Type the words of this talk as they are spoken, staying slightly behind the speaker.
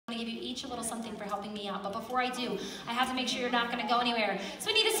each a little something for helping me out. But before I do, I have to make sure you're not going to go anywhere. So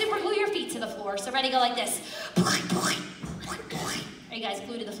we need to super glue your feet to the floor. So ready, go like this. Are you guys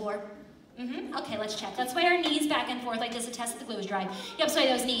glued to the floor? Okay, let's check. Let's sway our knees back and forth like this to test that the glue is dry. Yep, sway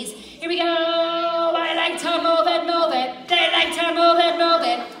those knees. Here we go. I like to move it, move it. They like to move it, move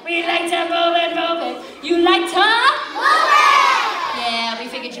it. We like to move it, move it. You like to move it? Yeah, we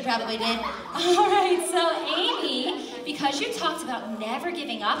figured you probably did. All right, so Amy, because you talked about never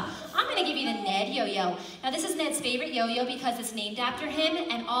giving up, I'm going to give you the NED yo-yo. Now, this is Ned's favorite yo-yo because it's named after him,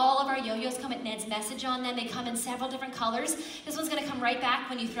 and all of our yo-yos come with Ned's message on them. They come in several different colors. This one's going to come right back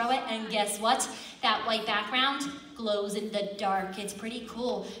when you throw it, and guess what? That white background glows in the dark. It's pretty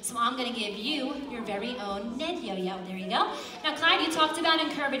cool. So I'm going to give you your very own NED yo-yo. There you go. Now, Clyde, you talked about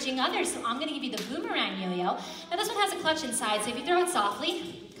encouraging others, so I'm going to give you the boomerang yo-yo. Now, this one has a clutch inside, so if you throw it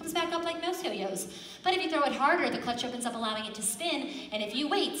softly, it comes back up like most yo-yos. But if you throw it harder, the clutch opens up, allowing it to spin, and if you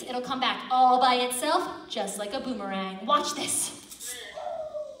wait, it'll come back all by itself, just like a boomerang. Watch this.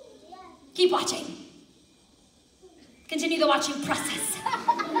 Keep watching. Continue the watching process.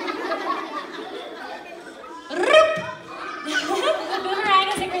 The boomerang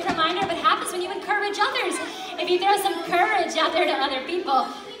is a great reminder of what happens when you encourage others. If you throw some courage out there to other people,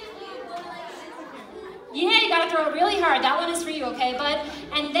 yeah, you gotta throw it really hard. That one is for you, okay, bud?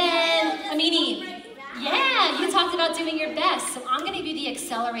 And then, Amini, yeah, you talked about doing your best, so I'm gonna give you the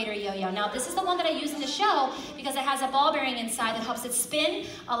accelerator yo-yo. Now, this is the one that I use in the show because it has a ball bearing inside that helps it spin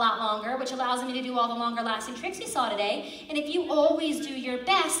a lot longer, which allows me to do all the longer lasting tricks you saw today. And if you always do your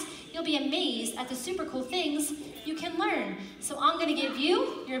best, you'll be amazed at the super cool things you can learn. So I'm gonna give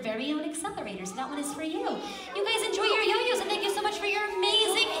you your very own accelerator, so that one is for you. You guys enjoy your yo-yos, and thank you so much for your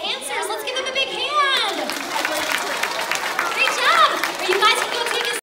amazing answers. Let's give them a big hand. Great job. You guys can go